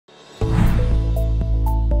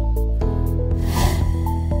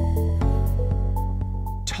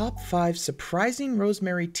top 5 surprising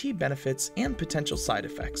rosemary tea benefits and potential side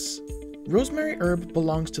effects. Rosemary herb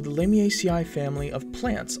belongs to the Lamiaceae family of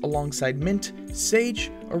plants alongside mint, sage,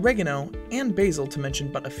 oregano, and basil to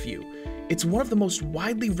mention but a few. It's one of the most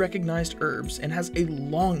widely recognized herbs and has a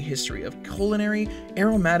long history of culinary,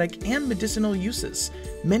 aromatic, and medicinal uses.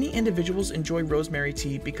 Many individuals enjoy rosemary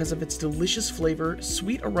tea because of its delicious flavor,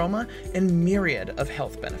 sweet aroma, and myriad of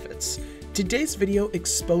health benefits. Today's video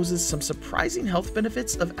exposes some surprising health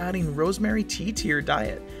benefits of adding rosemary tea to your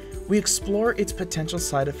diet. We explore its potential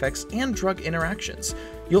side effects and drug interactions.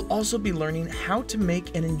 You'll also be learning how to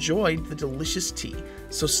make and enjoy the delicious tea.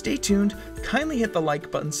 So stay tuned, kindly hit the like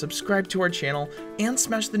button, subscribe to our channel, and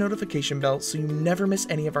smash the notification bell so you never miss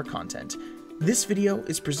any of our content. This video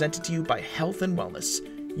is presented to you by Health and Wellness,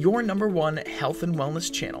 your #1 health and wellness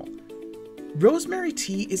channel. Rosemary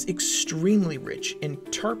tea is extremely rich in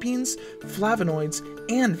terpenes, flavonoids,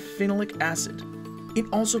 and phenolic acid. It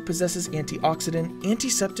also possesses antioxidant,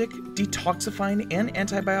 antiseptic, detoxifying, and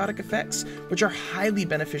antibiotic effects, which are highly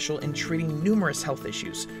beneficial in treating numerous health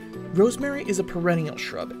issues. Rosemary is a perennial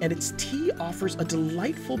shrub, and its tea offers a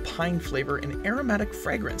delightful pine flavor and aromatic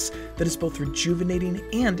fragrance that is both rejuvenating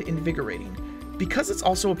and invigorating. Because it's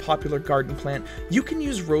also a popular garden plant, you can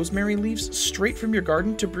use rosemary leaves straight from your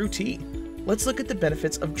garden to brew tea. Let's look at the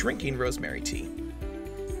benefits of drinking rosemary tea.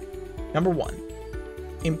 Number 1.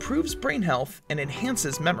 Improves brain health and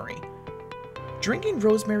enhances memory. Drinking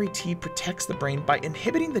rosemary tea protects the brain by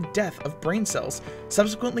inhibiting the death of brain cells,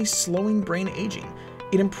 subsequently slowing brain aging.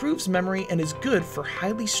 It improves memory and is good for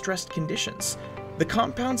highly stressed conditions. The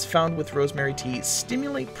compounds found with rosemary tea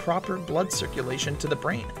stimulate proper blood circulation to the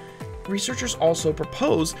brain. Researchers also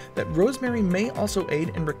propose that rosemary may also aid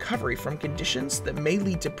in recovery from conditions that may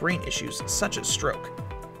lead to brain issues such as stroke.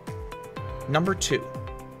 Number 2.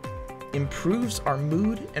 Improves our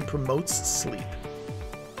mood and promotes sleep.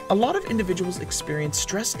 A lot of individuals experience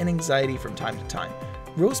stress and anxiety from time to time.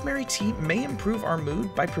 Rosemary tea may improve our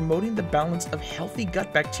mood by promoting the balance of healthy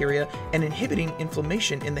gut bacteria and inhibiting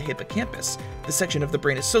inflammation in the hippocampus, the section of the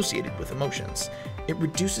brain associated with emotions. It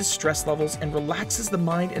reduces stress levels and relaxes the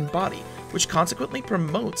mind and body, which consequently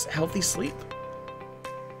promotes healthy sleep.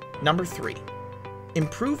 Number 3.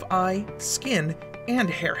 Improve eye, skin, and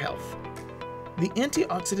hair health. The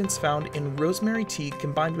antioxidants found in rosemary tea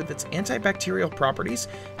combined with its antibacterial properties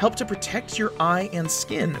help to protect your eye and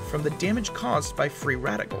skin from the damage caused by free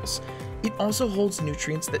radicals. It also holds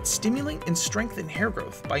nutrients that stimulate and strengthen hair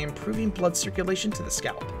growth by improving blood circulation to the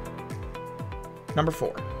scalp. Number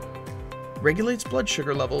 4. Regulates blood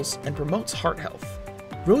sugar levels and promotes heart health.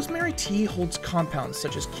 Rosemary tea holds compounds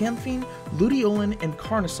such as camphene, luteolin, and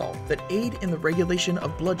carnosol that aid in the regulation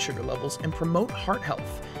of blood sugar levels and promote heart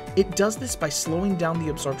health. It does this by slowing down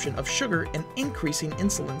the absorption of sugar and increasing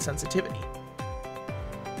insulin sensitivity.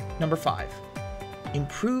 Number 5.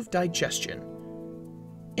 Improve digestion.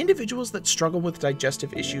 Individuals that struggle with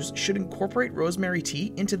digestive issues should incorporate rosemary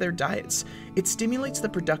tea into their diets. It stimulates the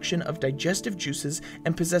production of digestive juices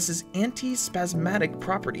and possesses antispasmodic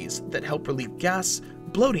properties that help relieve gas,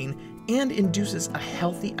 bloating, and induces a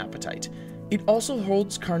healthy appetite. It also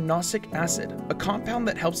holds carnosic acid, a compound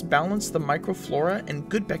that helps balance the microflora and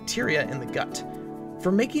good bacteria in the gut.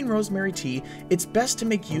 For making rosemary tea, it's best to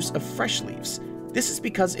make use of fresh leaves. This is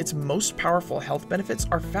because its most powerful health benefits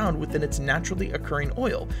are found within its naturally occurring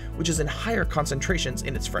oil, which is in higher concentrations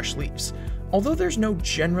in its fresh leaves. Although there's no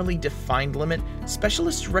generally defined limit,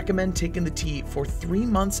 specialists recommend taking the tea for 3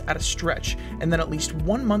 months at a stretch and then at least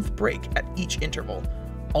 1 month break at each interval.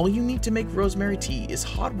 All you need to make rosemary tea is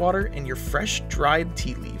hot water and your fresh, dried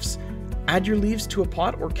tea leaves. Add your leaves to a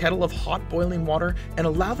pot or kettle of hot boiling water and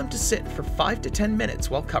allow them to sit for 5 to 10 minutes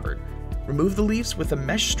while covered. Remove the leaves with a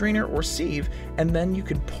mesh strainer or sieve, and then you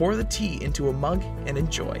can pour the tea into a mug and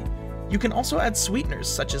enjoy. You can also add sweeteners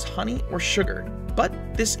such as honey or sugar, but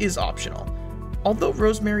this is optional. Although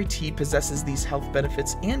rosemary tea possesses these health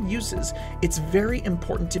benefits and uses, it's very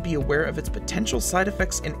important to be aware of its potential side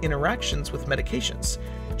effects and interactions with medications.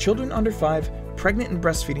 Children under 5, pregnant and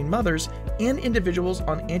breastfeeding mothers, and individuals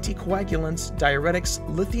on anticoagulants, diuretics,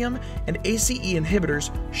 lithium, and ACE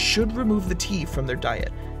inhibitors should remove the tea from their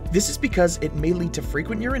diet. This is because it may lead to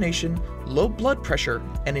frequent urination, low blood pressure,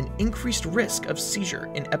 and an increased risk of seizure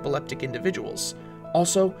in epileptic individuals.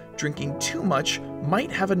 Also, drinking too much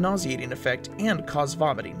might have a nauseating effect and cause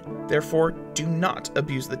vomiting. Therefore, do not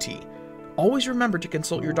abuse the tea. Always remember to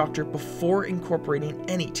consult your doctor before incorporating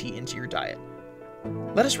any tea into your diet.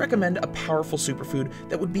 Let us recommend a powerful superfood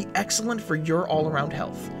that would be excellent for your all-around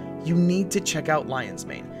health. You need to check out lion's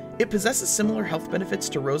mane. It possesses similar health benefits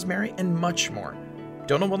to rosemary and much more.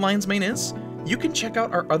 Don't know what lion's mane is? You can check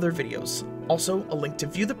out our other videos. Also, a link to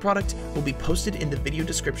view the product will be posted in the video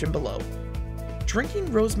description below.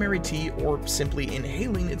 Drinking rosemary tea, or simply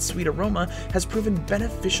inhaling its sweet aroma, has proven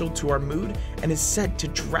beneficial to our mood and is said to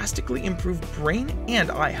drastically improve brain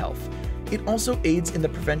and eye health. It also aids in the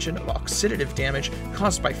prevention of oxidative damage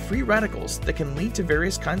caused by free radicals that can lead to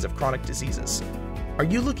various kinds of chronic diseases. Are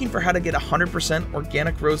you looking for how to get 100%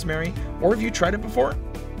 organic rosemary, or have you tried it before?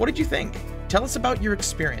 What did you think? Tell us about your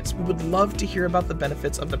experience. We would love to hear about the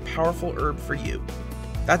benefits of the powerful herb for you.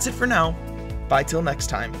 That's it for now. Bye till next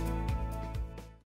time.